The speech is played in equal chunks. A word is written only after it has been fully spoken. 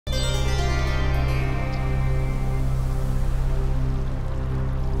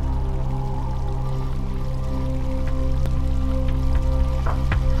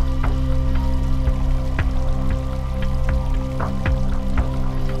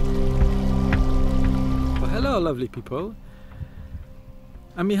Hello, lovely people.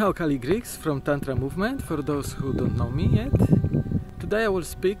 I'm Michał Kaligrix from Tantra movement, for those who don't know me yet. Today I will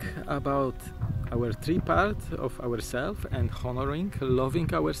speak about our three parts of ourselves and honoring,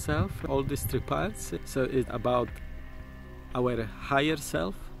 loving ourselves, all these three parts. So it's about our higher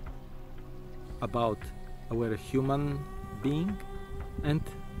self, about our human being, and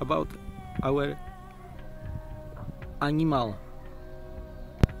about our animal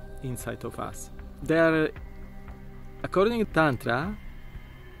inside of us. They are, according to Tantra,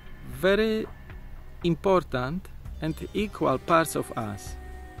 very important and equal parts of us.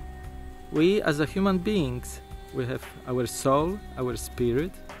 We as a human beings, we have our soul, our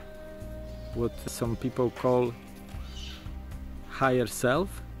spirit, what some people call higher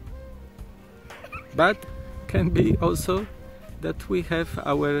self, but can be also that we have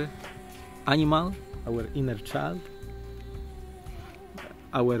our animal, our inner child,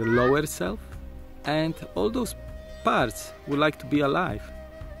 our lower self, and all those parts would like to be alive.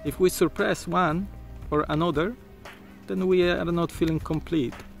 If we suppress one or another, then we are not feeling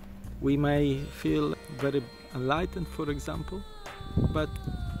complete. We may feel very enlightened, for example, but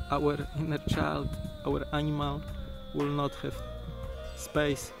our inner child, our animal, will not have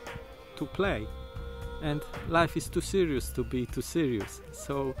space to play. And life is too serious to be too serious.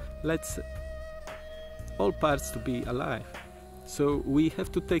 So let's all parts to be alive. So we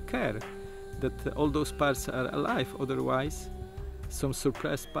have to take care that all those parts are alive, otherwise some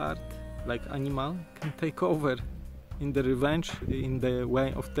suppressed part, like animal, can take over in the revenge, in the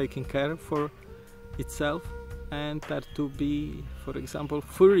way of taking care for itself, and start to be, for example,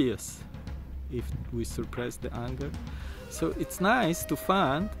 furious if we suppress the anger. So it's nice to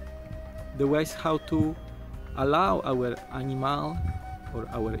find the ways how to allow our animal or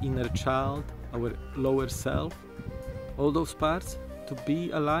our inner child, our lower self, all those parts to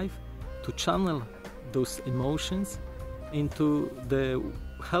be alive, to channel those emotions into the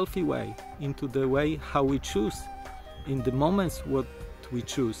healthy way, into the way how we choose, in the moments what we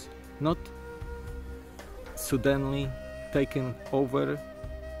choose, not suddenly taken over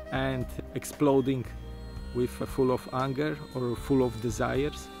and exploding with full of anger or full of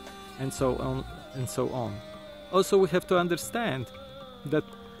desires, and so on and so on. Also, we have to understand that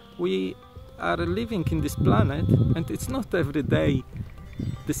we are living in this planet and it's not every day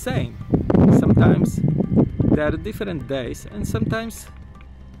the same. Sometimes there are different days, and sometimes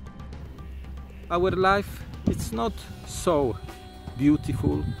our life it's not so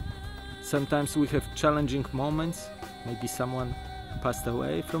beautiful. Sometimes we have challenging moments. Maybe someone passed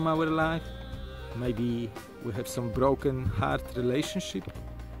away from our life. Maybe we have some broken heart relationship.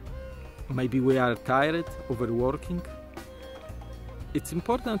 Maybe we are tired, overworking. It's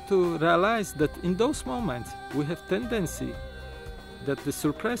important to realize that in those moments we have tendency that the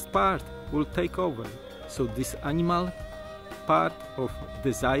suppressed part will take over. So this animal part of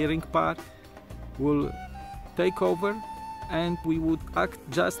desiring part will take over, and we would act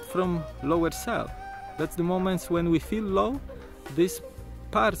just from lower self. That's the moments when we feel low. These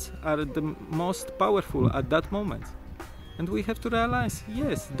parts are the most powerful at that moment. And we have to realize,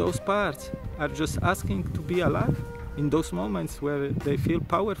 yes, those parts are just asking to be alive in those moments where they feel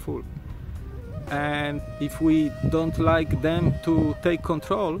powerful. And if we don't like them to take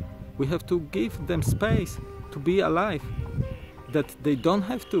control, we have to give them space to be alive, that they don't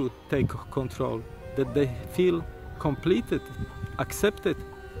have to take control, that they feel completed, accepted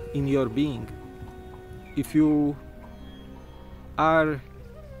in your being. If you are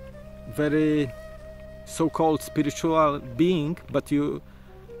very so-called spiritual being, but you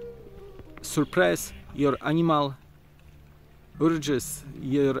suppress your animal urges,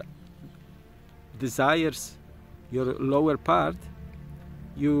 your desires, your lower part,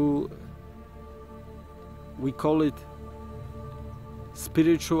 we call it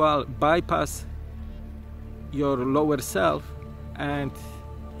spiritual bypass your lower self, and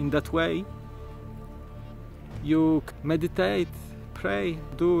in that way you meditate, pray,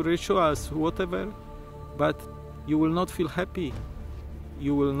 do rituals, whatever, but you will not feel happy,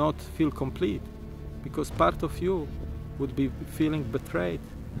 you will not feel complete, because part of you would be feeling betrayed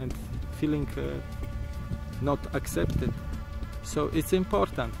and feeling not accepted. So it's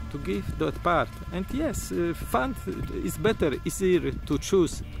important to give that part. And yes, fun is better, easier to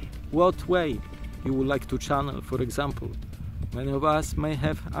choose what way you would like to channel. For example, many of us may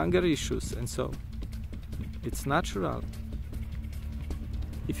have anger issues, and so it's natural.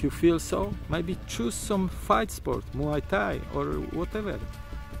 If you feel so, maybe choose some fight sport, Muay Thai or whatever.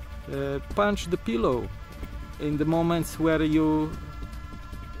 Punch the pillow in the moments where you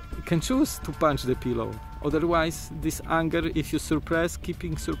can choose to punch the pillow. Otherwise, this anger, if you suppress,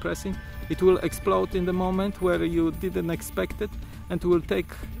 keeping suppressing, it will explode in the moment where you didn't expect it, and will take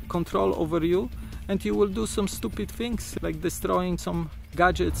control over you, and you will do some stupid things like destroying some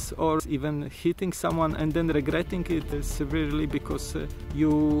gadgets or even hitting someone and then regretting it severely because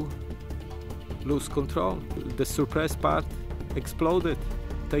you lose control. The suppressed part exploded,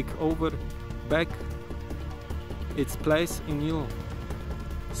 take over back its place in you.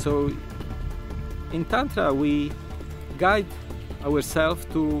 So in Tantra we guide ourselves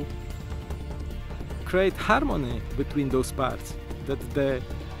to create harmony between those parts, that the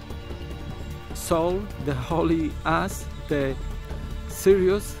soul, the holy us, the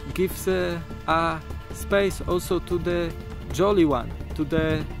serious, gives a space also to the jolly one, to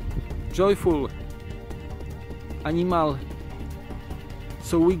the joyful animal.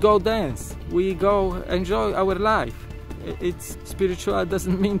 So we go dance, we go enjoy our life. It's spiritual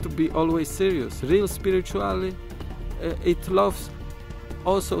doesn't mean to be always serious. Real spirituality, it loves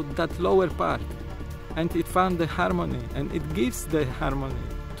also that lower part, and it found the harmony, and it gives the harmony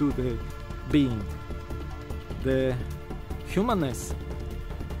to the being. The humanness,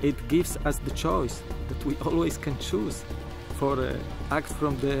 it gives us the choice that we always can choose for act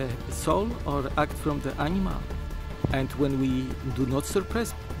from the soul or act from the animal. And when we do not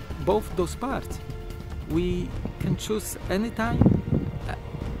suppress both those parts, we can choose anytime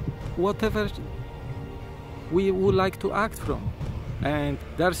whatever we would like to act from. And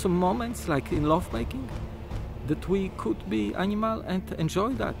there are some moments, like in lovemaking, that we could be animal and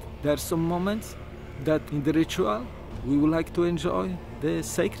enjoy that. There are some moments that in the ritual we would like to enjoy the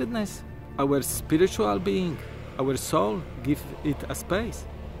sacredness, our spiritual being, our soul, give it a space.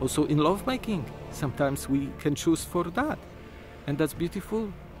 Also in lovemaking, sometimes we can choose for that, and that's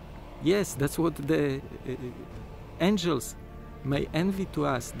beautiful. Yes, that's what the angels may envy to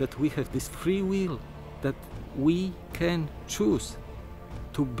us, that we have this free will, that we can choose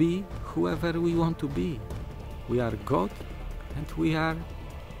to be whoever we want to be. We are God and we are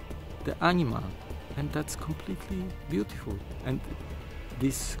the animal, and that's completely beautiful. And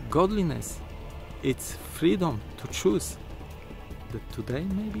this godliness, it's freedom to choose. That today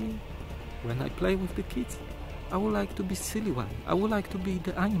maybe when I play with the kids, I would like to be silly one, I would like to be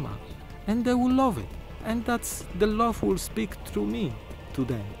the animal, and they will love it, and that's the love will speak through me to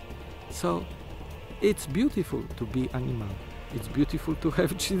them. So it's beautiful to be animal. It's beautiful to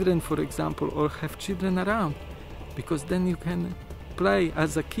have children, for example, or have children around, because then you can play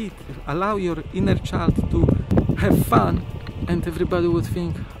as a kid, allow your inner child to have fun, and everybody would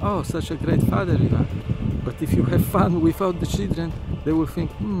think, oh, such a great father you are. But if you have fun without the children, they will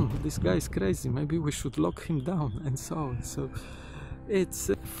think, this guy is crazy, maybe we should lock him down, and so on. So it's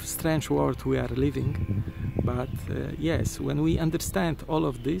a strange world we are living, but yes, when we understand all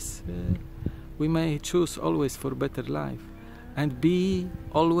of this, we may choose always for better life, and be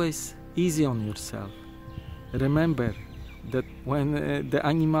always easy on yourself. Remember that when the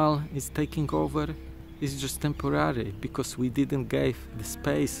animal is taking over, it's just temporary, because we didn't give the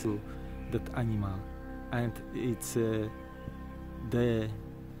space to that animal. And it's the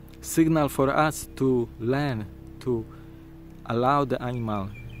signal for us to learn to allow the animal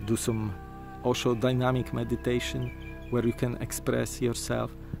do some Osho dynamic meditation where you can express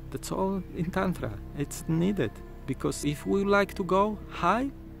yourself. That's all in Tantra. It's needed, because if we like to go high,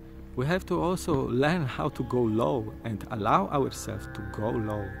 we have to also learn how to go low and allow ourselves to go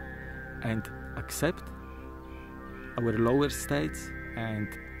low and accept our lower states, and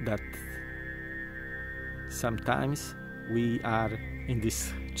that sometimes we are in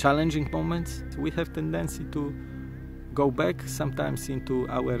these challenging moments. We have tendency to go back sometimes into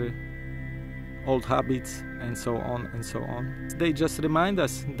our old habits and so on and so on. They just remind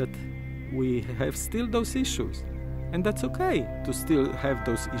us that we have still those issues, and that's okay to still have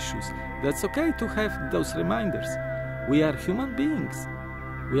those issues. That's okay to have those reminders. We are human beings.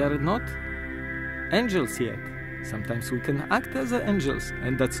 We are not angels yet. Sometimes we can act as angels,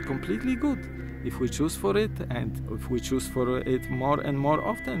 and that's completely good. If we choose for it, and if we choose for it more and more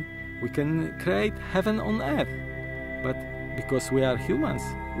often, we can create heaven on earth. But because we are humans,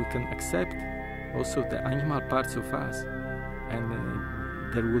 we can accept also the animal parts of us, and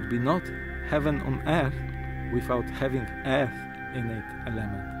there would be not heaven on earth without having earth in it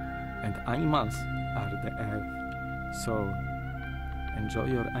element, and animals are the earth. So enjoy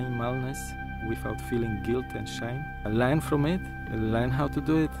your animalness without feeling guilt and shame. Learn from it, learn how to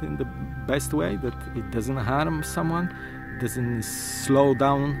do it in the best way, that it doesn't harm someone, doesn't slow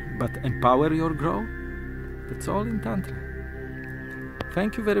down, but empower your growth. That's all in Tantra.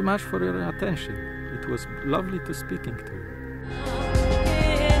 Thank you very much for your attention. It was lovely to speaking to you.